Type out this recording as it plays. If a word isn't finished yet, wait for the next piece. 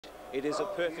It is a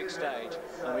perfect stage,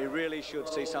 and we really should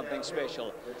see something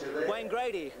special. Wayne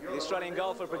Grady, the Australian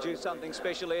golfer, produced something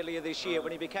special earlier this year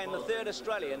when he became the 3rd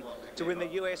Australian to win the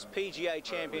US PGA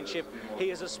Championship. He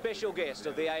is a special guest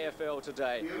of the AFL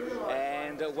today,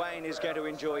 and Wayne is going to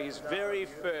enjoy his very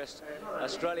first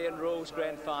Australian Rules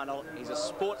Grand Final. He's a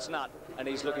sports nut, and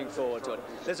he's looking forward to it.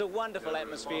 There's a wonderful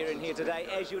atmosphere in here today,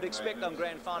 as you would expect on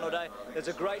Grand Final day. There's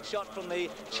a great shot from the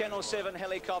Channel 7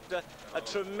 helicopter, a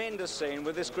tremendous scene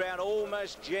with this ground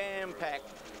almost jam-packed,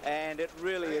 and it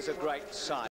really is a great sight.